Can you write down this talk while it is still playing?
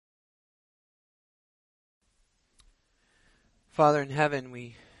Father in heaven,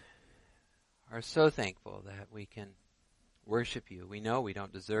 we are so thankful that we can worship you. We know we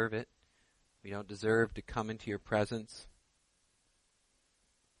don't deserve it. We don't deserve to come into your presence.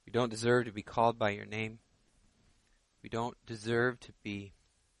 We don't deserve to be called by your name. We don't deserve to be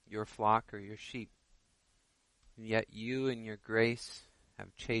your flock or your sheep. And yet you in your grace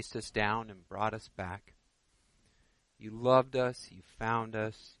have chased us down and brought us back. You loved us, you found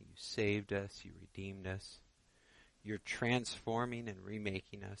us, you saved us, you redeemed us. You're transforming and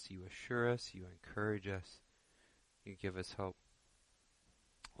remaking us. You assure us, you encourage us, you give us hope.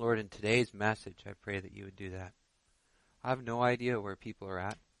 Lord, in today's message, I pray that you would do that. I have no idea where people are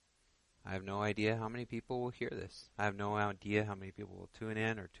at. I have no idea how many people will hear this. I have no idea how many people will tune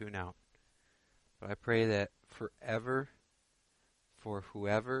in or tune out. But I pray that forever, for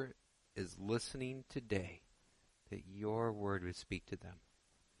whoever is listening today, that your word would speak to them.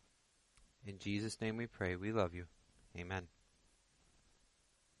 In Jesus' name we pray. We love you. Amen.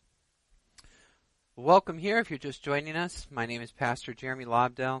 Welcome here if you're just joining us. My name is Pastor Jeremy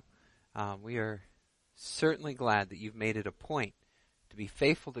Lobdell. We are certainly glad that you've made it a point to be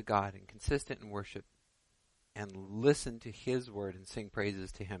faithful to God and consistent in worship and listen to His word and sing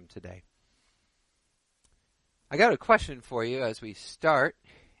praises to Him today. I got a question for you as we start,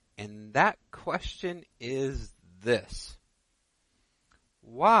 and that question is this.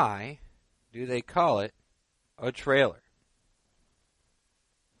 Why do they call it a trailer?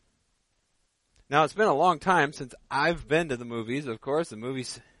 Now, it's been a long time since I've been to the movies. Of course, the movie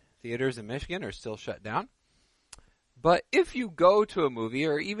theaters in Michigan are still shut down. But if you go to a movie,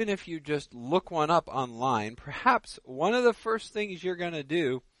 or even if you just look one up online, perhaps one of the first things you're going to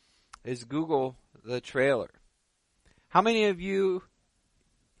do is Google the trailer. How many of you,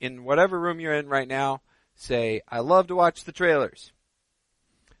 in whatever room you're in right now, say, I love to watch the trailers?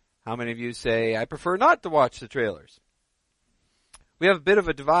 How many of you say, I prefer not to watch the trailers? We have a bit of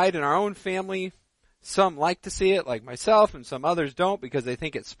a divide in our own family. Some like to see it, like myself, and some others don't because they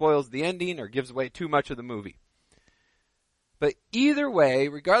think it spoils the ending or gives away too much of the movie. But either way,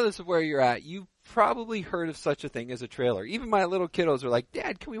 regardless of where you're at, you've probably heard of such a thing as a trailer. Even my little kiddos are like,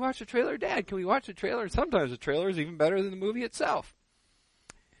 Dad, can we watch a trailer? Dad, can we watch a trailer? And sometimes a trailer is even better than the movie itself.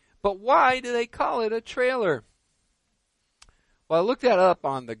 But why do they call it a trailer? Well, I looked that up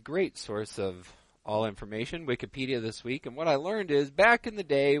on the great source of all information, Wikipedia, this week, and what I learned is back in the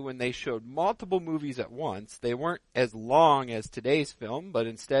day when they showed multiple movies at once, they weren't as long as today's film, but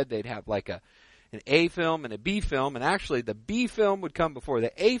instead they'd have like an A film and a B film, and actually the B film would come before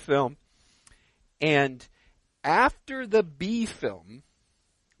the A film, and after the B film,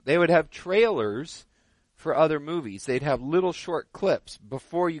 they would have trailers for other movies. They'd have little short clips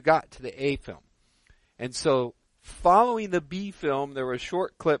before you got to the A film. And so following the B film, there were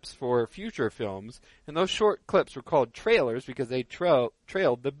short clips for future films, and those short clips were called trailers because they trailed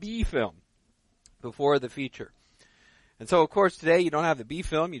the B film before the feature. And so, of course, today you don't have the B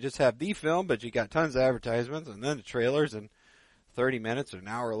film, you just have the film, but you got tons of advertisements and then the trailers, and 30 minutes or an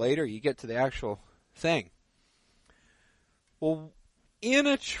hour later, you get to the actual thing. Well, in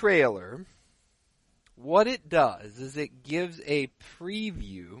a trailer, what it does is it gives a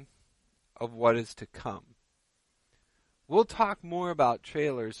preview of what is to come. We'll talk more about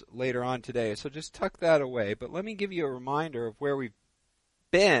trailers later on today, so just tuck that away. But let me give you a reminder of where we've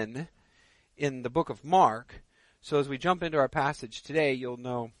been in the book of Mark. So as we jump into our passage today, you'll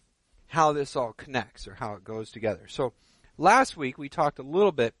know how this all connects or how it goes together. So last week we talked a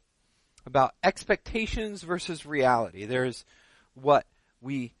little bit about expectations versus reality. There's what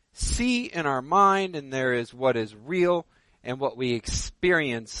we see in our mind, and there is what is real and what we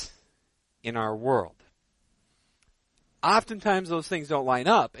experience in our world. Oftentimes those things don't line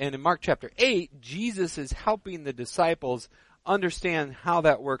up, and in Mark chapter 8, Jesus is helping the disciples understand how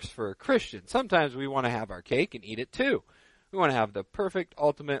that works for a Christian. Sometimes we want to have our cake and eat it too. We want to have the perfect,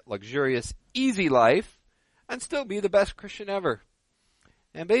 ultimate, luxurious, easy life and still be the best Christian ever.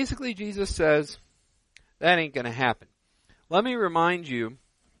 And basically Jesus says, that ain't going to happen. Let me remind you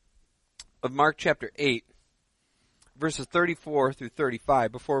of Mark chapter 8, verses 34 through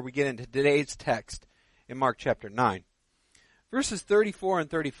 35 before we get into today's text in Mark chapter 9. Verses 34 and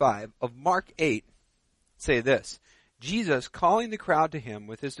 35 of Mark 8 say this. Jesus, calling the crowd to him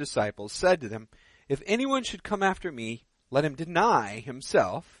with his disciples, said to them, if anyone should come after me, let him deny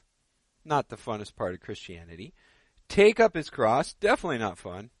himself, not the funnest part of Christianity, take up his cross, definitely not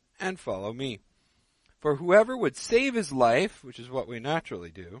fun, and follow me. For whoever would save his life, which is what we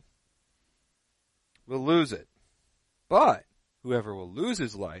naturally do, will lose it. But whoever will lose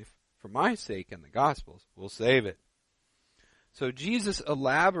his life for my sake and the gospel's will save it. So Jesus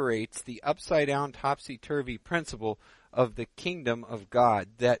elaborates the upside-down, topsy-turvy principle of the kingdom of God,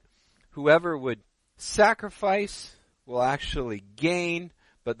 that whoever would sacrifice will actually gain,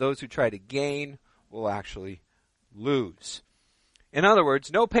 but those who try to gain will actually lose. In other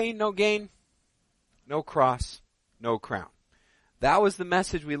words, no pain, no gain, no cross, no crown. That was the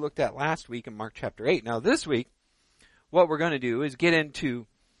message we looked at last week in Mark chapter 8. Now this week, what we're going to do is get into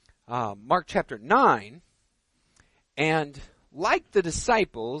Mark chapter 9, and like the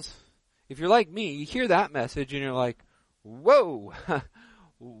disciples, if you're like me, you hear that message and you're like, whoa,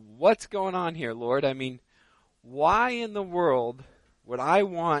 what's going on here, Lord? I mean, why in the world would I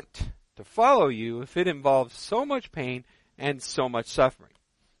want to follow you if it involves so much pain and so much suffering?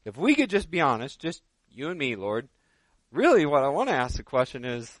 If we could just be honest, just you and me, Lord, really what I want to ask the question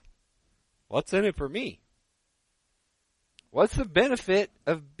is, what's in it for me? What's the benefit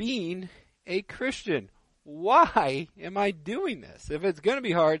of being a Christian? Why am I doing this? If it's going to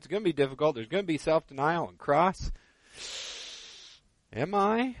be hard, it's going to be difficult, there's going to be self-denial and cross, am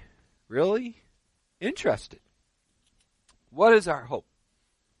I really interested? What is our hope?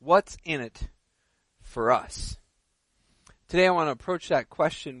 What's in it for us? Today I want to approach that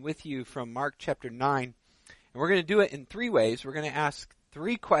question with you from Mark chapter 9. And we're going to do it in three ways. We're going to ask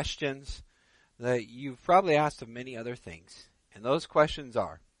three questions that you've probably asked of many other things. And those questions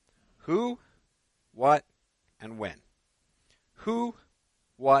are, who, what, and when? Who,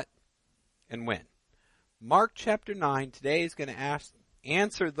 what, and when? Mark chapter 9 today is going to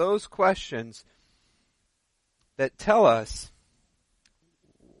answer those questions that tell us,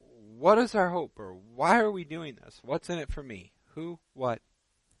 what is our hope, or why are we doing this? What's in it for me? Who, what,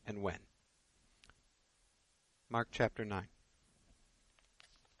 and when? Mark chapter 9.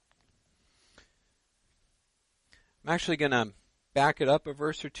 I'm actually going to back it up a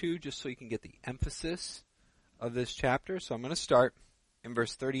verse or two just so you can get the emphasis of this chapter. So I'm going to start in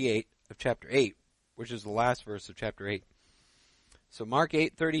verse 38 of chapter 8, which is the last verse of chapter 8. So Mark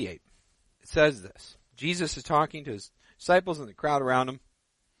 8:38. It says this. Jesus is talking to his disciples and the crowd around him.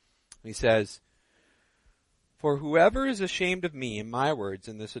 He says, "For whoever is ashamed of me and my words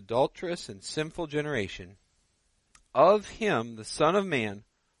in this adulterous and sinful generation, of him the Son of Man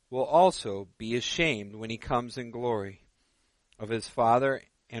will also be ashamed when he comes in glory of his Father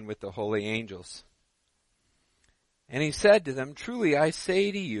and with the holy angels." And he said to them, "Truly I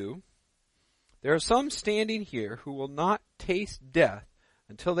say to you, there are some standing here who will not taste death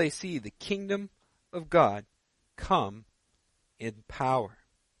until they see the kingdom of God come in power."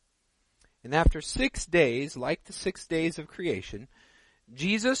 And after 6 days, like the 6 days of creation,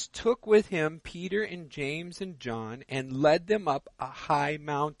 Jesus took with him Peter and James and John and led them up a high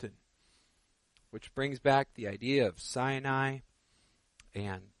mountain, which brings back the idea of Sinai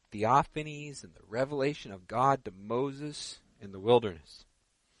and theophanies and the revelation of God to Moses in the wilderness.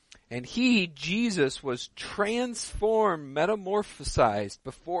 And he, Jesus, was transformed, metamorphosized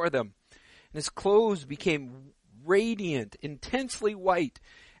before them. And his clothes became radiant, intensely white,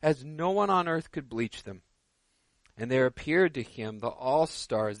 as no one on earth could bleach them. And there appeared to him the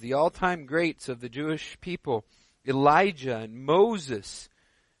all-stars, the all-time greats of the Jewish people, Elijah and Moses.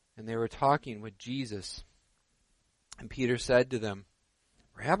 And they were talking with Jesus. And Peter said to them,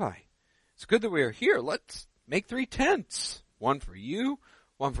 "Rabbi, it's good that we are here. Let's make 3 tents, one for you,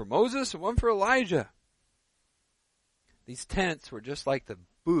 one for Moses, and one for Elijah." These tents were just like the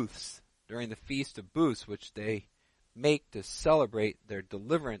booths during the Feast of Booths, which they make to celebrate their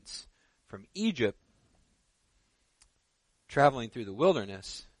deliverance from Egypt, traveling through the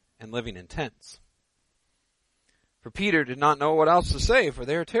wilderness and living in tents. For Peter did not know what else to say, for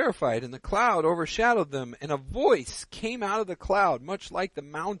they were terrified, and the cloud overshadowed them, and a voice came out of the cloud, much like the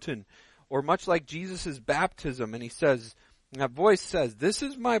mountain, or much like Jesus' baptism, and that voice says, "This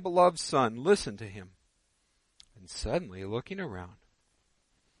is my beloved Son, listen to him." And suddenly, looking around,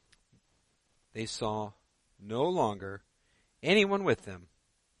 they saw no longer anyone with them,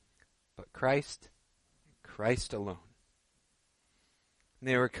 but Christ alone. And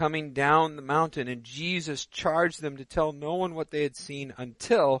they were coming down the mountain, and Jesus charged them to tell no one what they had seen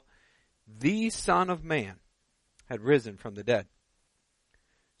until the Son of Man had risen from the dead.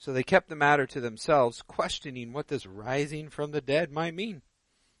 So they kept the matter to themselves, questioning what this rising from the dead might mean.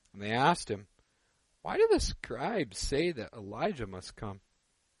 And they asked him, "Why do the scribes say that Elijah must come?"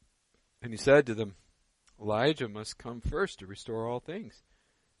 And he said to them, "Elijah must come first to restore all things.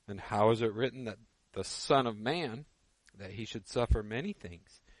 And how is it written that the Son of Man, that he should suffer many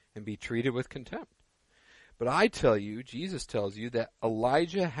things and be treated with contempt? But I tell you," Jesus tells you, "that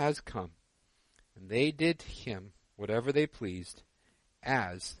Elijah has come, and they did to him whatever they pleased,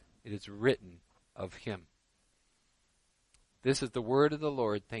 as it is written of him." This is the word of the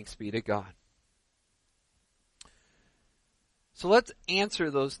Lord. Thanks be to God. So let's answer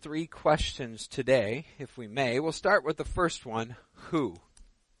those three questions today, if we may. We'll start with the first one, who?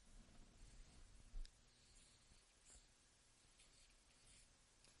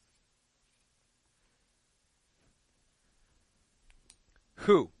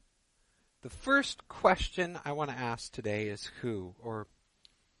 Who? The first question I want to ask today is who, or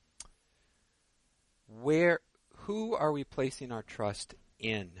who are we placing our trust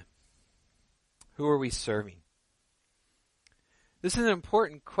in? Who are we serving? This is an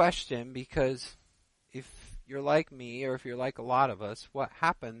important question because if you're like me, or if you're like a lot of us, what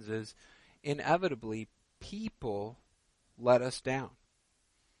happens is inevitably people let us down.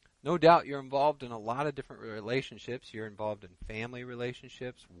 No doubt you're involved in a lot of different relationships. You're involved in family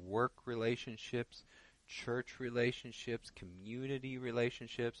relationships, work relationships, church relationships, community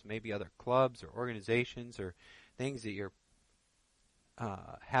relationships, maybe other clubs or organizations or things that you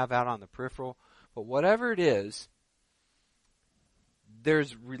have out on the peripheral. But whatever it is,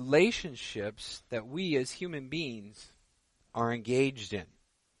 there's relationships that we as human beings are engaged in.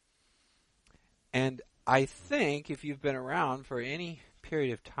 And I think if you've been around for any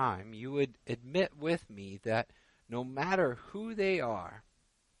period of time, you would admit with me that no matter who they are,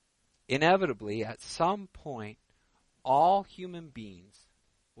 inevitably at some point, all human beings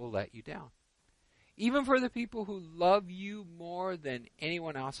will let you down. Even for the people who love you more than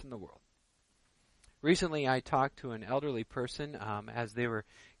anyone else in the world. Recently, I talked to an elderly person as they were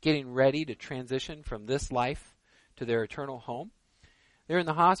getting ready to transition from this life to their eternal home. They're in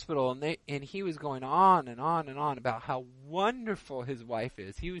the hospital, and he was going on and on and on about how wonderful his wife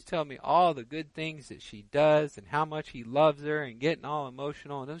is. He was telling me all the good things that she does and how much he loves her and getting all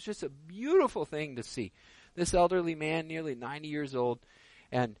emotional. And it was just a beautiful thing to see. This elderly man, nearly 90 years old,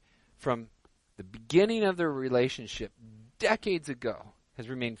 and from the beginning of their relationship decades ago, has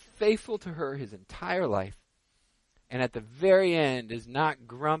remained faithful to her his entire life, and at the very end is not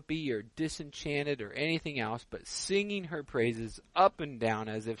grumpy or disenchanted or anything else, but singing her praises up and down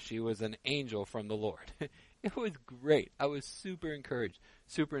as if she was an angel from the Lord. It was great. I was super encouraged,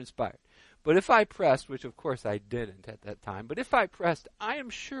 super inspired. But if I pressed, which of course I didn't at that time, but if I pressed, I am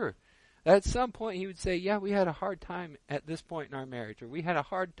sure that at some point he would say, yeah, we had a hard time at this point in our marriage, or we had a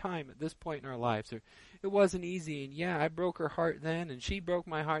hard time at this point in our lives, or it wasn't easy, and yeah, I broke her heart then, and she broke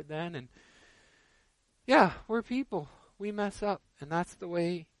my heart then, and yeah, we're people. We mess up, and that's the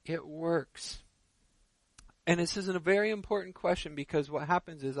way it works. And this is a very important question because what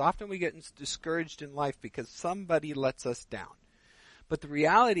happens is often we get discouraged in life because somebody lets us down. But the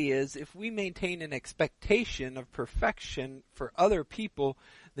reality is if we maintain an expectation of perfection for other people,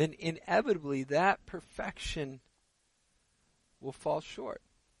 then inevitably that perfection will fall short.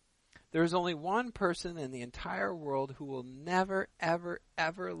 There is only one person in the entire world who will never, ever,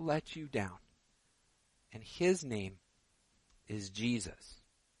 ever let you down. And his name is Jesus.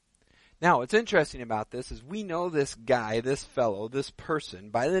 Now, what's interesting about this is we know this guy, this fellow, this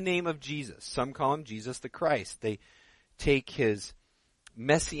person by the name of Jesus. Some call him Jesus the Christ. They take his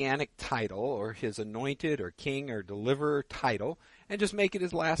messianic title or his anointed or king or deliverer title and just make it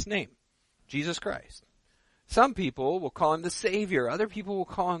his last name, Jesus Christ. Some people will call him the Savior. Other people will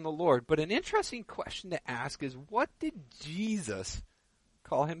call him the Lord. But an interesting question to ask is, what did Jesus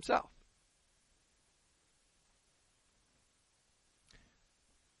call himself?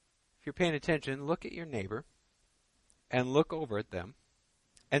 If you're paying attention, look at your neighbor and look over at them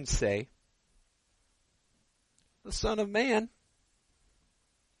and say, the Son of Man.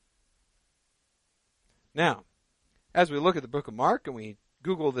 Now, as we look at the book of Mark and we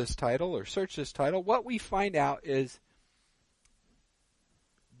Google this title or search this title, what we find out is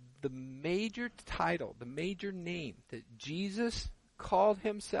the major title, the major name that Jesus called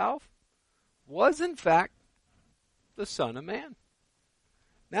himself was in fact the Son of Man.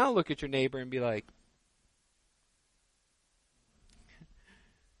 Now look at your neighbor and be like,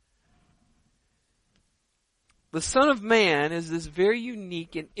 the Son of Man is this very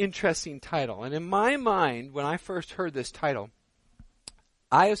unique and interesting title. And in my mind, when I first heard this title,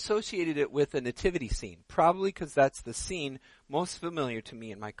 I associated it with a nativity scene, probably because that's the scene most familiar to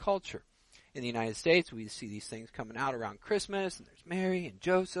me in my culture. In the United States, we see these things coming out around Christmas, and there's Mary and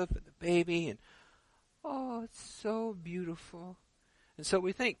Joseph and the baby, and oh, it's so beautiful. And so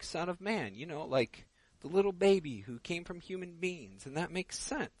we think, Son of Man, like the little baby who came from human beings, and that makes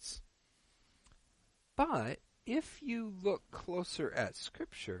sense. But if you look closer at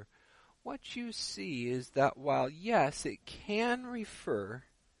Scripture, what you see is that while, yes, it can refer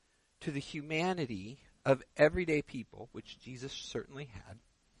to the humanity of everyday people, which Jesus certainly had,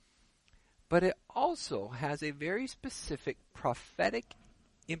 but it also has a very specific prophetic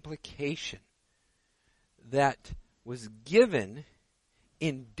implication that was given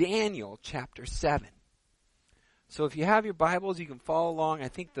in Daniel chapter 7. So if you have your Bibles, you can follow along. I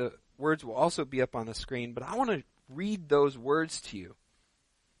think the words will also be up on the screen, but I want to read those words to you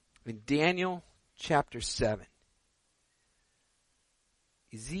in Daniel chapter 7.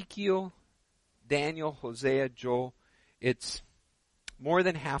 Ezekiel, Daniel, Hosea, Joel. It's more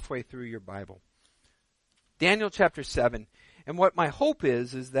than halfway through your Bible. Daniel chapter 7. And what my hope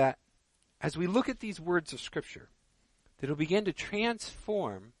is that as we look at these words of Scripture, that it'll begin to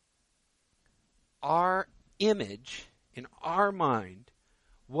transform our image in our mind,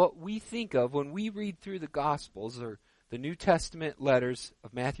 what we think of when we read through the Gospels or the New Testament letters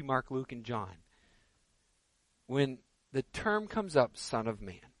of Matthew, Mark, Luke, and John. When the term comes up, Son of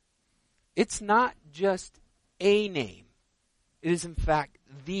Man, it's not just a name. It is in fact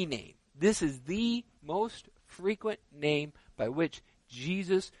the name. This is the most frequent name by which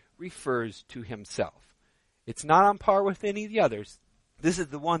Jesus refers to himself. It's not on par with any of the others. This is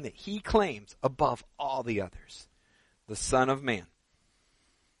the one that he claims above all the others. The Son of Man.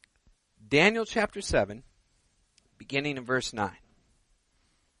 Daniel chapter 7, beginning in verse 9.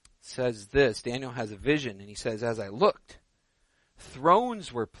 Says this. Daniel has a vision and he says, as I looked,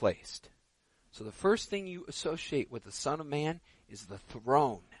 thrones were placed. So the first thing you associate with the Son of Man is the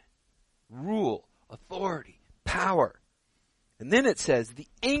throne. Rule, authority, power. And then it says, the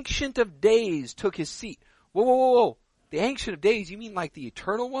Ancient of Days took his seat. Whoa, whoa, whoa, whoa. The Ancient of Days, you mean like the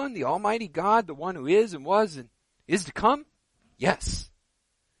Eternal One, the Almighty God, the one who is and was and is to come? Yes.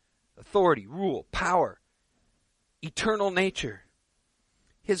 Authority, rule, power, eternal nature.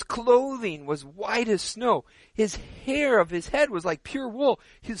 His clothing was white as snow. His hair of his head was like pure wool.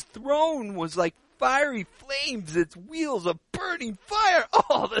 His throne was like fiery flames, its wheels of burning fire.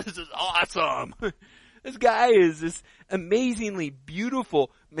 Oh, this is awesome. This guy is this amazingly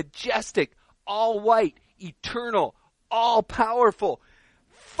beautiful, majestic, all white, eternal, all powerful,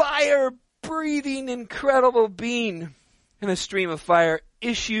 fire breathing, incredible being. And a stream of fire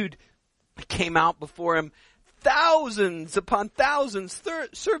came out before him. Thousands upon thousands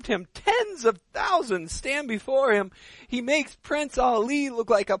served him. Tens of thousands stand before him. He makes Prince Ali look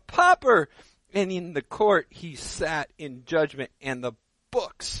like a pauper. And in the court he sat in judgment, and the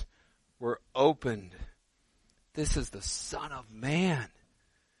books were opened. This is the Son of Man.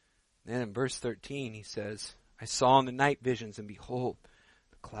 Then in verse 13 he says, I saw in the night visions, and behold,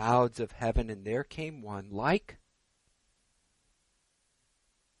 the clouds of heaven, and there came one like,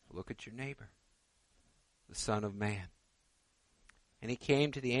 look at your neighbor, the Son of Man. And he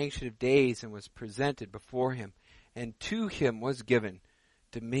came to the Ancient of Days and was presented before him. And to him was given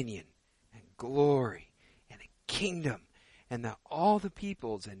dominion and glory and a kingdom, and that all the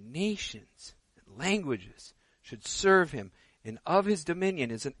peoples and nations and languages should serve him. And of his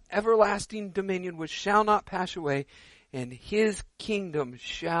dominion is an everlasting dominion which shall not pass away, and his kingdom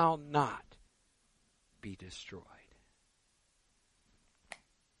shall not be destroyed.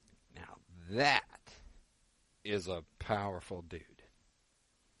 Now that is a powerful dude.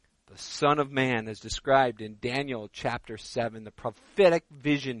 The Son of Man is described in Daniel chapter 7, the prophetic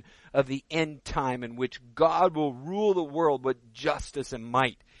vision of the end time in which God will rule the world with justice and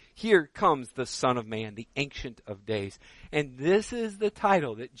might. Here comes the Son of Man, the Ancient of Days. And this is the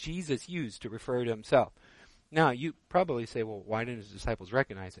title that Jesus used to refer to himself. Now, you probably say, well, why didn't his disciples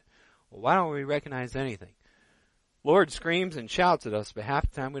recognize it? Well, why don't we recognize anything? Lord screams and shouts at us, but half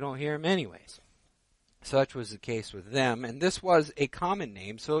the time we don't hear him anyways. Such was the case with them, and this was a common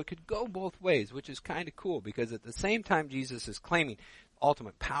name, so it could go both ways, which is kind of cool, because at the same time Jesus is claiming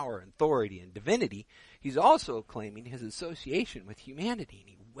ultimate power and authority and divinity, he's also claiming his association with humanity, and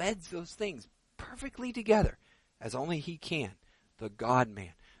he weds those things perfectly together, as only he can, the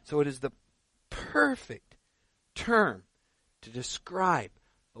God-man. So it is the perfect term to describe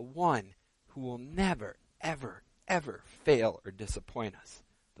the one who will never, ever, ever fail or disappoint us,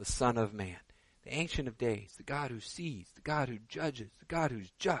 the Son of Man. The Ancient of Days, the God who sees, the God who judges, the God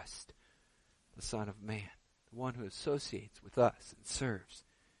who's just, the Son of Man, the one who associates with us and serves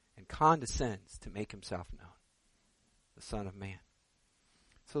and condescends to make himself known, the Son of Man.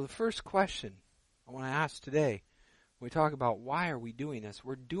 So the first question I want to ask today, when we talk about why are we doing this,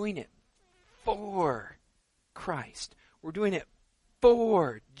 we're doing it for Christ. We're doing it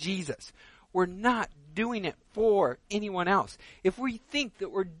for Jesus. We're not doing it for anyone else. If we think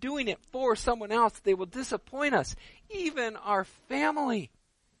that we're doing it for someone else, they will disappoint us, even our family.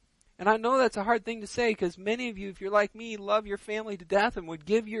 And I know that's a hard thing to say, because many of you, if you're like me, love your family to death and would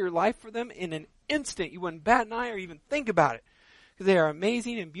give your life for them in an instant. You wouldn't bat an eye or even think about it, because they are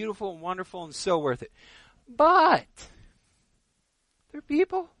amazing and beautiful and wonderful and so worth it. But they're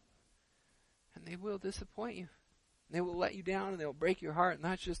people, and they will disappoint you. They will let you down and they'll break your heart, and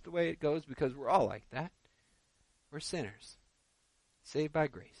that's just the way it goes because we're all like that. We're sinners, saved by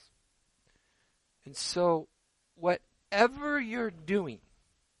grace. And so, whatever you're doing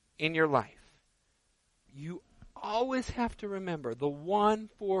in your life, you always have to remember the one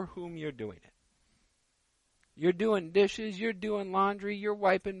for whom you're doing it. You're doing dishes, you're doing laundry, you're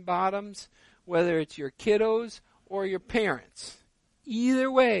wiping bottoms, whether it's your kiddos or your parents.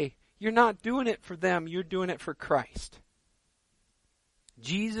 Either way, you're not doing it for them, you're doing it for Christ.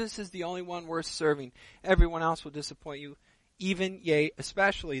 Jesus is the only one worth serving. Everyone else will disappoint you, even, yea,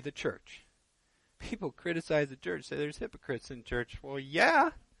 especially the church. People criticize the church, say there's hypocrites in church. Well,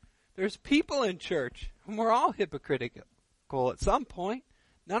 yeah, there's people in church, and we're all hypocritical at some point.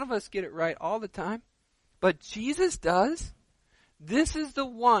 None of us get it right all the time, but Jesus does. This is the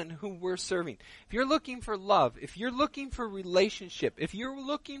one who we're serving. If you're looking for love, if you're looking for relationship, if you're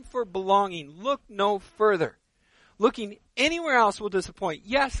looking for belonging, look no further. Looking anywhere else will disappoint.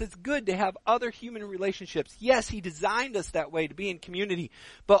 Yes, it's good to have other human relationships. Yes, He designed us that way to be in community.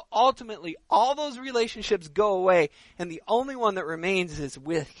 But ultimately, all those relationships go away, and the only one that remains is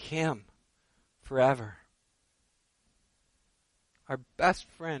with Him forever. Our best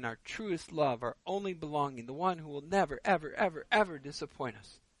friend, our truest love, our only belonging, the one who will never, ever, ever, ever disappoint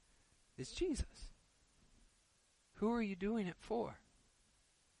us, is Jesus. Who are you doing it for?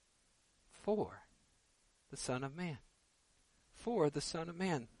 For the Son of Man. For the Son of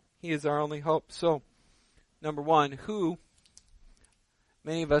Man. He is our only hope. So, number one, who?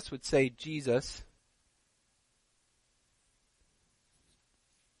 Many of us would say Jesus.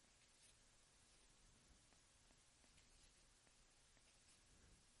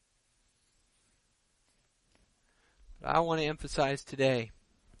 But I want to emphasize today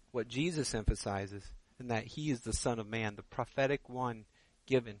what Jesus emphasizes, and that He is the Son of Man, the prophetic one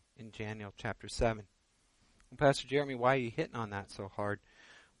given in Daniel chapter 7. Well, Pastor Jeremy, why are you hitting on that so hard?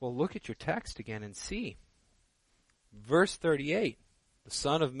 Well, look at your text again and see. Verse 38, the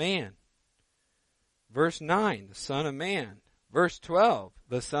Son of Man. Verse 9, the Son of Man. Verse 12,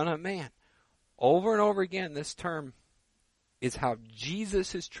 the Son of Man. Over and over again, this term is how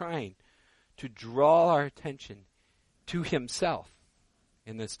Jesus is trying to draw our attention to Himself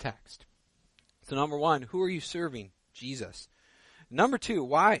in this text. So number one, who are you serving? Jesus. Number two,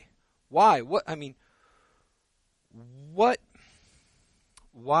 why? Why?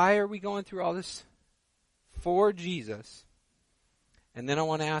 Why are we going through all this for Jesus? And then I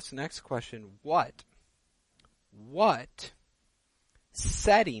want to ask the next question, what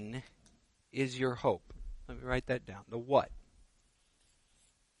setting is your hope? Let me write that down. The what?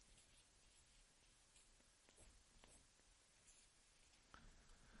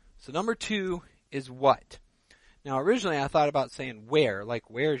 So number two is what? Now originally I thought about saying where, like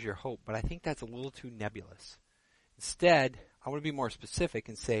where's your hope, but I think that's a little too nebulous. Instead, I want to be more specific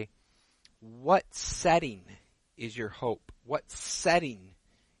and say, what setting is your hope? What setting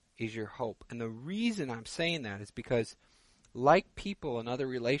is your hope? And the reason I'm saying that is because, like people in other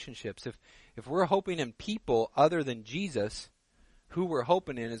relationships, if we're hoping in people other than Jesus, who we're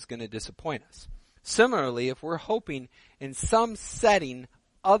hoping in is going to disappoint us. Similarly, if we're hoping in some setting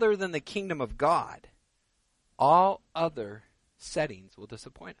other than the kingdom of God, all other settings will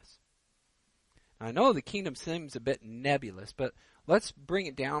disappoint us. Now, I know the kingdom seems a bit nebulous, but let's bring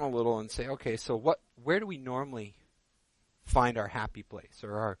it down a little and say, okay, so where do we normally find our happy place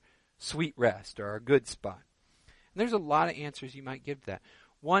or our sweet rest or our good spot? And there's a lot of answers you might give to that.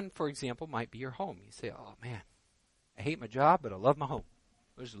 One, for example, might be your home. You say, oh man, I hate my job, but I love my home.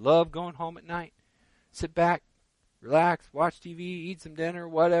 I just love going home at night. Sit back, relax, watch TV, eat some dinner,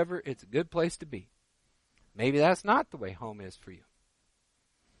 whatever. It's a good place to be. Maybe that's not the way home is for you.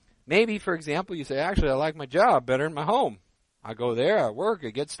 Maybe, for example, you say, actually, I like my job better than my home. I go there, I work, I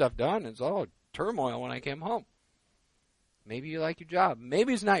get stuff done, and it's all turmoil when I came home. Maybe you like your job.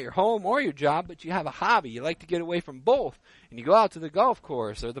 Maybe it's not your home or your job, but you have a hobby. You like to get away from both, and you go out to the golf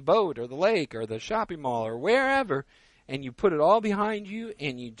course or the boat or the lake or the shopping mall or wherever, and you put it all behind you,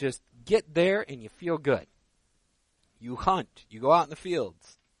 and you just get there, and you feel good. You hunt. You go out in the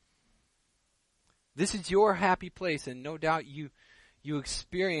fields. This is your happy place, and no doubt you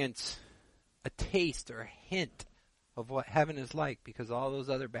experience a taste or a hint of what heaven is like because all those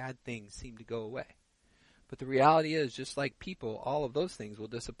other bad things seem to go away. But the reality is, just like people, all of those things will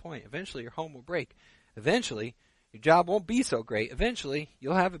disappoint. Eventually, your home will break. Eventually, your job won't be so great. Eventually,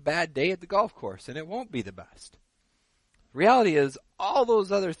 you'll have a bad day at the golf course, and it won't be the best. The reality is, all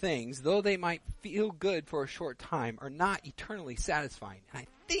those other things, though they might feel good for a short time, are not eternally satisfying. And I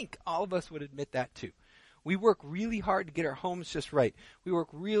think all of us would admit that too. We work really hard to get our homes just right. We work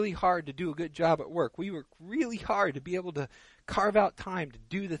really hard to do a good job at work. We work really hard to be able to carve out time to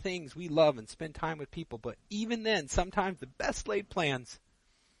do the things we love and spend time with people. But even then, sometimes the best laid plans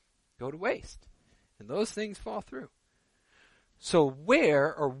go to waste. And those things fall through. So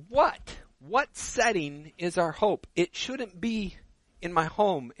where or what setting is our hope? It shouldn't be in my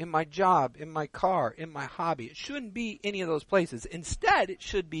home, in my job, in my car, in my hobby. It shouldn't be any of those places. Instead, it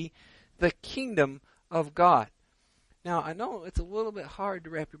should be the kingdom of God. Now, I know it's a little bit hard to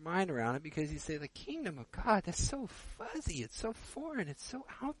wrap your mind around it because you say, the kingdom of God, that's so fuzzy, it's so foreign, it's so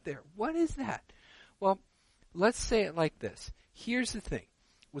out there. What is that? Well, let's say it like this. Here's the thing.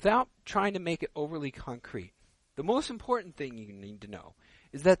 Without trying to make it overly concrete, the most important thing you need to know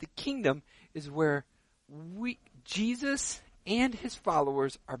is that the kingdom is where Jesus and his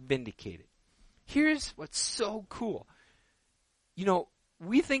followers are vindicated. Here's what's so cool. You know,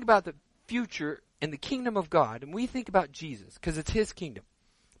 we think about the future and the kingdom of God, and we think about Jesus because it's his kingdom.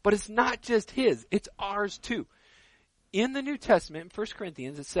 But it's not just his, it's ours too. In the New Testament, in 1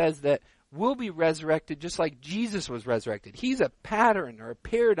 Corinthians, it says that we'll be resurrected just like Jesus was resurrected. He's a pattern or a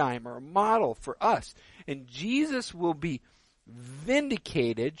paradigm or a model for us. And Jesus will be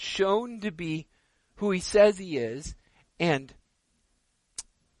vindicated, shown to be who he says he is, and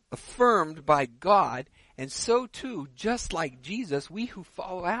affirmed by God. And so too, just like Jesus, we who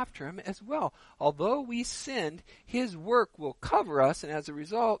follow after him as well. Although we sinned, his work will cover us, and as a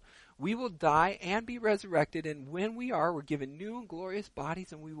result, we will die and be resurrected. And when we are, we're given new and glorious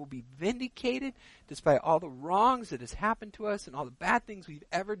bodies, and we will be vindicated despite all the wrongs that has happened to us and all the bad things we've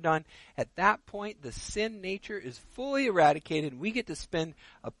ever done. At that point, the sin nature is fully eradicated, and we get to spend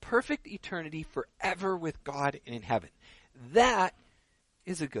a perfect eternity forever with God in heaven. That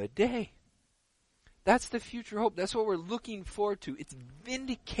is a good day. That's the future hope. That's what we're looking forward to. It's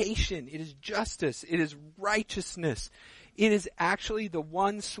vindication. It is justice. It is righteousness. It is actually the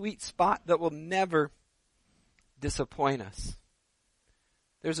one sweet spot that will never disappoint us.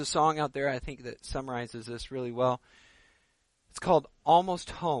 There's a song out there I think that summarizes this really well. It's called Almost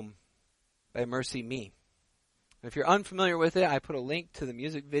Home by Mercy Me. If you're unfamiliar with it, I put a link to the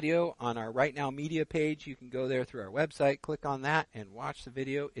music video on our Right Now Media page. You can go there through our website, click on that, and watch the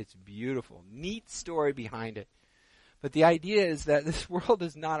video. It's beautiful. Neat story behind it. But the idea is that this world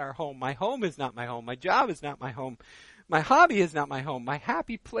is not our home. My home is not my home. My job is not my home. My hobby is not my home. My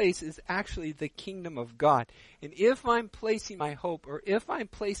happy place is actually the kingdom of God. And if I'm placing my hope, or if I'm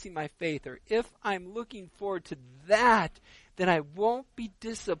placing my faith, or if I'm looking forward to that, then I won't be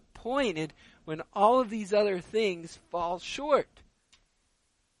disappointed when all of these other things fall short.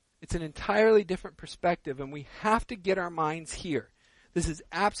 It's an entirely different perspective, and we have to get our minds here. This is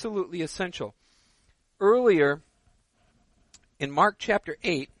absolutely essential. Earlier, in Mark chapter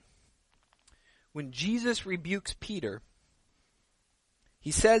 8, when Jesus rebukes Peter,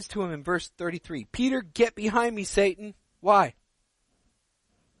 he says to him in verse 33, "Peter, get behind me, Satan." Why?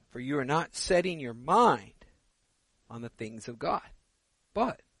 "For you are not setting your mind on the things of God,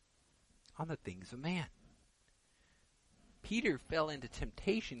 but on the things of man." Peter fell into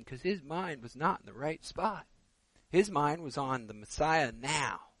temptation because his mind was not in the right spot. His mind was on the Messiah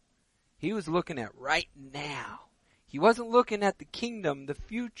now. He was looking at right now. He wasn't looking at the kingdom, the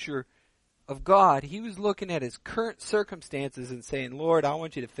future of God. He was looking at his current circumstances and saying, "Lord, I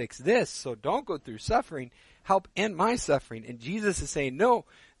want you to fix this, so don't go through suffering. Help end my suffering." And Jesus is saying, "No,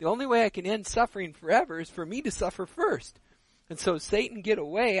 the only way I can end suffering forever is for me to suffer first. And so, Satan, get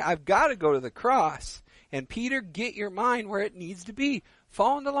away. I've got to go to the cross. And Peter, get your mind where it needs to be.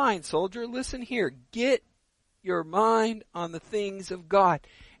 Fall into line, soldier. Listen here. Get your mind on the things of God."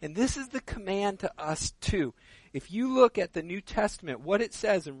 And this is the command to us too. If you look at the New Testament, what it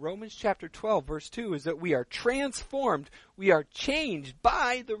says in Romans chapter 12, verse 2, is that we are transformed, we are changed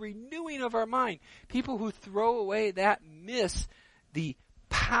by the renewing of our mind. People who throw away that miss the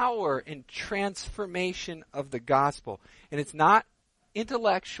power and transformation of the gospel. And it's not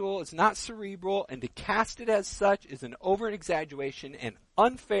intellectual, it's not cerebral, and to cast it as such is an over-exaggeration and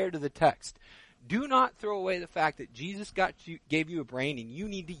unfair to the text. Do not throw away the fact that Jesus gave you a brain and you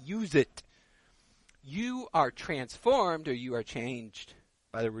need to use it. You are transformed, or you are changed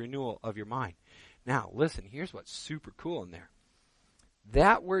by the renewal of your mind. Now, listen, here's what's super cool in there.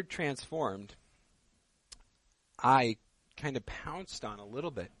 That word transformed, I kind of pounced on a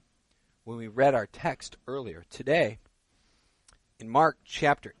little bit when we read our text earlier. Today, in Mark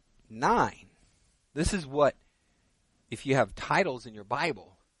chapter 9, this is what, if you have titles in your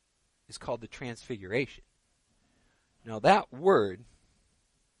Bible, is called the Transfiguration. Now, that word,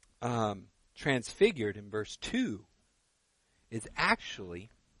 transfigured in verse 2, is actually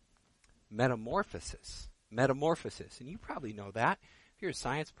metamorphosis. metamorphosis. And you probably know that. If you're a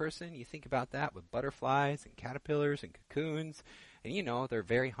science person, you think about that with butterflies and caterpillars and cocoons. And you know, they're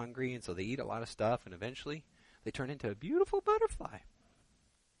very hungry, and so they eat a lot of stuff, and eventually they turn into a beautiful butterfly.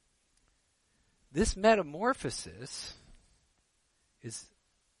 This metamorphosis is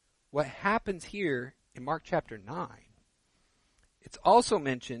what happens here in Mark chapter 9. It's also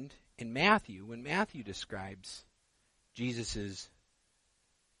mentioned in Matthew when Matthew describes Jesus'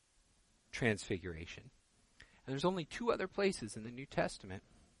 transfiguration. And there's only 2 other places in the New Testament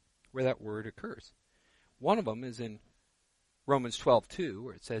where that word occurs. One of them is in Romans 12:2,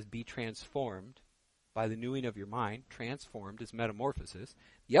 where it says, be transformed by the renewing of your mind. Transformed is metamorphosis.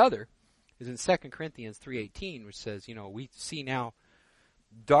 The other is in 2 Corinthians 3:18, which says, we see now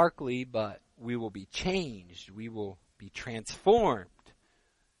darkly, but we will be changed. We will be transformed.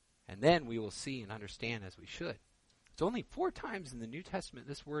 And then we will see and understand as we should. It's only 4 times in the New Testament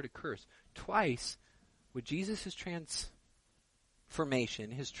this word occurs. Twice with Jesus'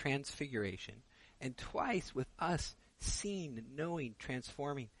 transformation, his transfiguration, and twice with us seeing, knowing,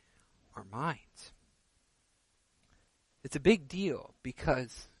 transforming our minds. It's a big deal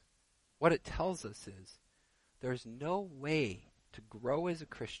because what it tells us is there's no way to grow as a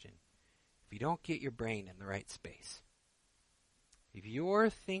Christian if you don't get your brain in the right space. If you're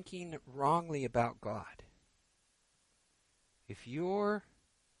thinking wrongly about God, if you're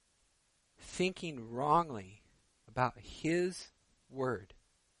thinking wrongly about his word,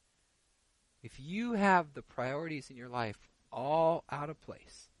 if you have the priorities in your life all out of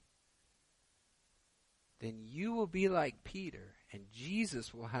place, then you will be like Peter, and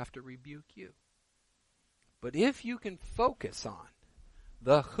Jesus will have to rebuke you. But if you can focus on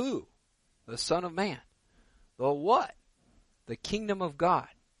the who, the Son of Man, the what, the kingdom of God,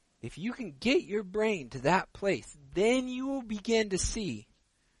 if you can get your brain to that place, then you will begin to see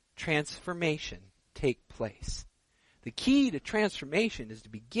transformation take place. The key to transformation is to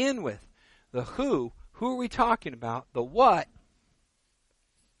begin with the who are we talking about? The what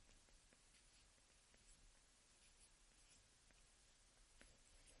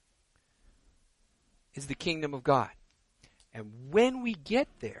is the kingdom of God. And when we get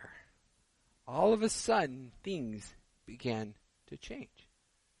there, all of a sudden things begin to change.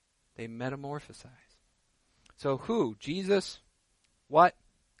 They metamorphosize. So who? Jesus. What?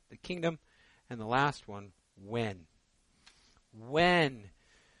 The kingdom. And the last one, when. When.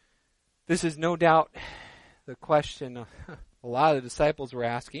 This is no doubt the question a lot of the disciples were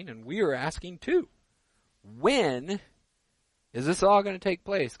asking, and we are asking too. When is this all going to take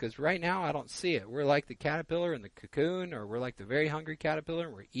place? Because right now I don't see it. We're like the caterpillar in the cocoon, or we're like the very hungry caterpillar,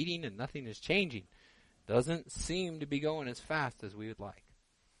 and we're eating and nothing is changing. Doesn't seem to be going as fast as we would like.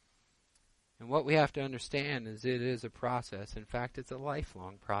 And what we have to understand is it is a process. In fact, it's a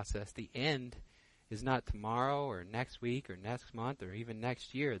lifelong process. The end is not tomorrow or next week or next month or even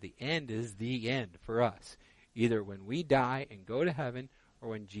next year. The end is the end for us, either when we die and go to heaven or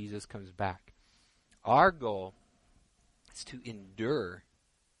when Jesus comes back. Our goal is to endure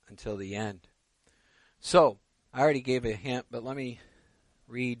until the end. So, I already gave a hint, but let me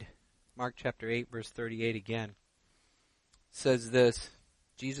read Mark chapter 8, verse 38 again. It says this,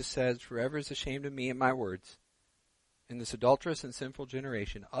 Jesus says, "Whoever is ashamed of me and my words in this adulterous and sinful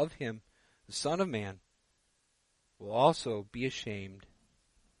generation, of him, the Son of Man, will also be ashamed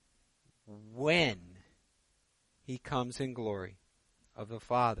when he comes in glory of the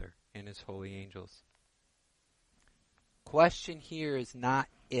Father and his holy angels." Question here is not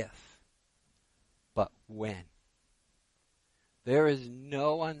if, but when. There is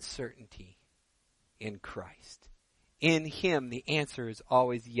no uncertainty in Christ. In him, the answer is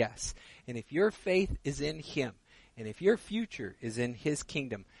always yes. And if your faith is in him, and if your future is in his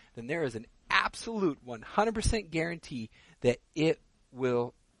kingdom, then there is an absolute 100% guarantee that it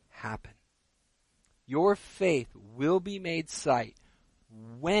will happen. Your faith will be made sight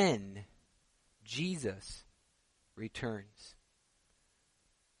when Jesus returns.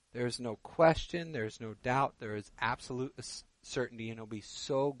 There is no question, there is no doubt, there is absolute certainty, and it will be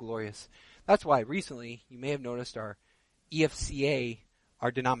so glorious. That's why recently, you may have noticed our EFCA,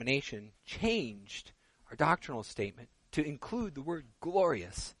 our denomination, changed our doctrinal statement to include the word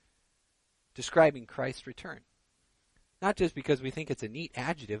glorious, describing Christ's return. Not just because we think it's a neat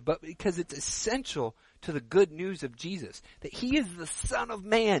adjective, but because it's essential to the good news of Jesus, that he is the Son of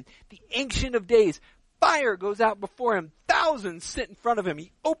Man, the Ancient of Days. Fire goes out before him. Thousands sit in front of him.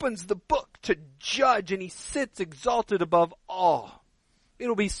 He opens the book to judge, and he sits exalted above all.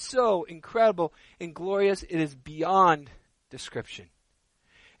 It'll be so incredible and glorious. It is beyond description.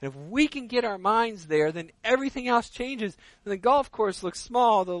 And if we can get our minds there, then everything else changes. And the golf course looks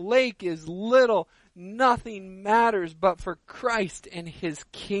small. The lake is little. Nothing matters but for Christ and His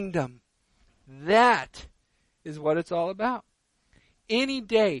kingdom. That is what it's all about. Any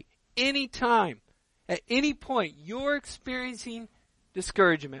day, any time, at any point you're experiencing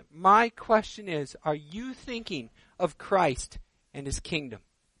discouragement, my question is, are you thinking of Christ and His kingdom?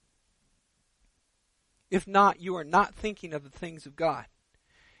 If not, you are not thinking of the things of God.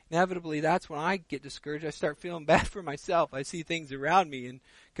 Inevitably, that's when I get discouraged. I start feeling bad for myself. I see things around me and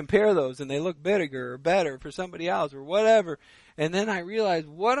compare those, and they look bigger or better for somebody else or whatever. And then I realize,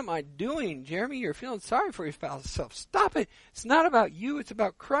 what am I doing? Jeremy, you're feeling sorry for yourself. Stop it. It's not about you. It's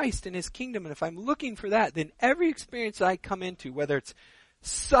about Christ and His kingdom. And if I'm looking for that, then every experience I come into, whether it's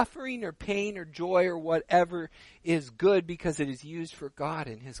suffering or pain or joy or whatever, is good because it is used for God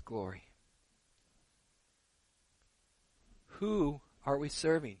and His glory. Who are we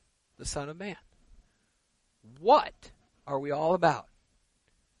serving? The Son of Man. What are we all about?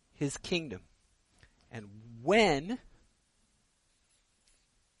 His kingdom. And when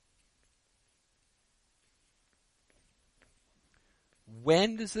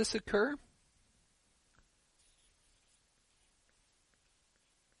does this occur?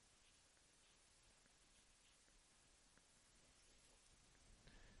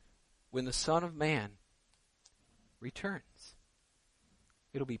 When the Son of Man returns.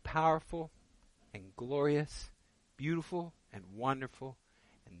 It'll be powerful and glorious, beautiful and wonderful,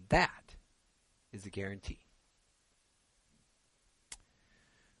 and that is a guarantee.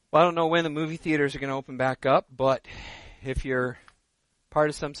 Well, I don't know when the movie theaters are going to open back up, but if you're part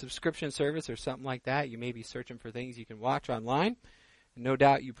of some subscription service or something like that, you may be searching for things you can watch online, and no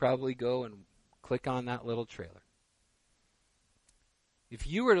doubt you probably go and click on that little trailer. If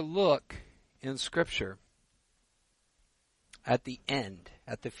you were to look in Scripture at the end,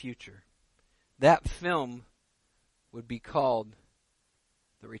 at the future, that film would be called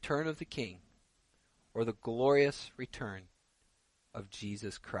The Return of the King, or The Glorious Return of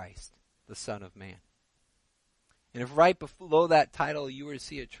Jesus Christ, the Son of Man. And if right below that title you were to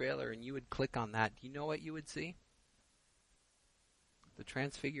see a trailer and you would click on that, do you know what you would see? The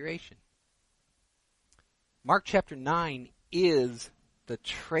Transfiguration. Mark chapter 9 is the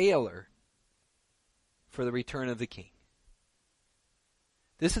trailer for the return of the King.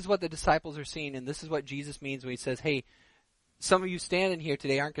 This is what the disciples are seeing, and this is what Jesus means when He says, hey, some of you standing here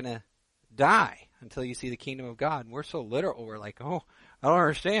today aren't going to die until you see the kingdom of God. And we're so literal, we're like, oh, I don't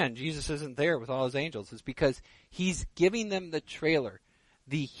understand. Jesus isn't there with all His angels. It's because He's giving them the trailer,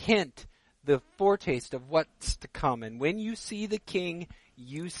 the hint, the foretaste of what's to come. And when you see the King,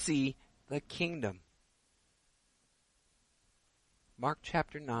 you see the kingdom. Mark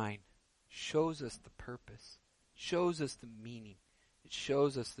chapter 9 shows us the purpose, shows us the meaning. It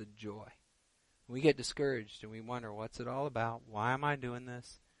shows us the joy. We get discouraged and we wonder, what's it all about? Why am I doing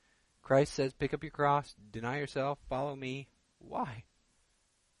this? Christ says, pick up your cross, deny yourself, follow me. Why?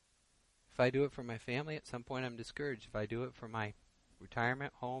 If I do it for my family, at some point I'm discouraged. If I do it for my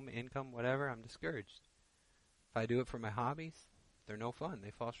retirement, home, income, whatever, I'm discouraged. If I do it for my hobbies, they're no fun.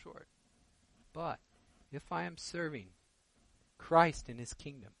 They fall short. But if I am serving Christ in His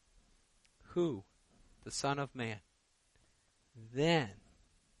kingdom, who? The Son of Man, then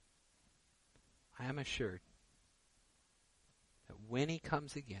I am assured that when He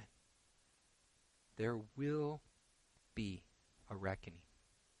comes again, there will be a reckoning.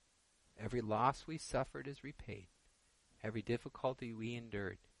 Every loss we suffered is repaid. Every difficulty we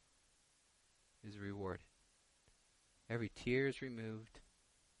endured is rewarded. Every tear is removed.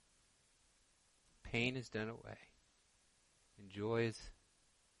 Pain is done away. And joy is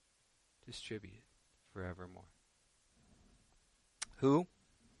distributed forevermore. Who?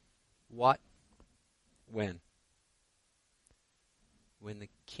 What? When? When the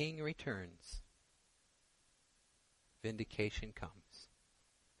King returns, vindication comes.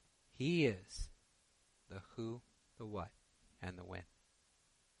 He is the who, the what, and the when.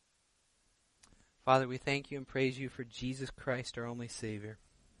 Father, we thank You and praise You for Jesus Christ, our only Savior.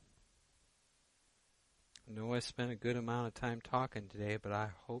 I know I spent a good amount of time talking today, but I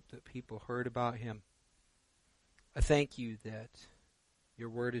hope that people heard about Him. I thank You that Your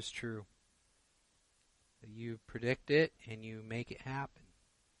word is true, that You predict it and You make it happen.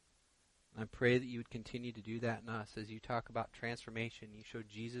 I pray that You would continue to do that in us. As You talk about transformation, You showed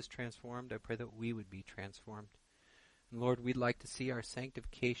Jesus transformed. I pray that we would be transformed. And Lord, we'd like to see our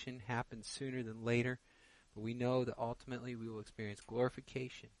sanctification happen sooner than later, but we know that ultimately we will experience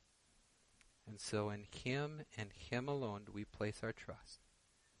glorification. And so in Him and Him alone do we place our trust.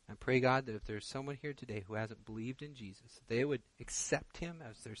 I pray, God, that if there's someone here today who hasn't believed in Jesus, that they would accept Him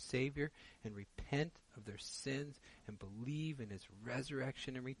as their Savior and repent of their sins and believe in His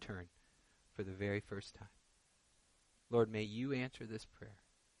resurrection and return. for the very first time. Lord, may you answer this prayer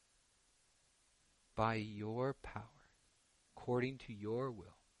by your power, according to your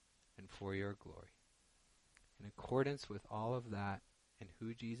will and for your glory. In accordance with all of that and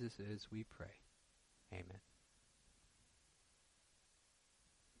who Jesus is, we pray. Amen.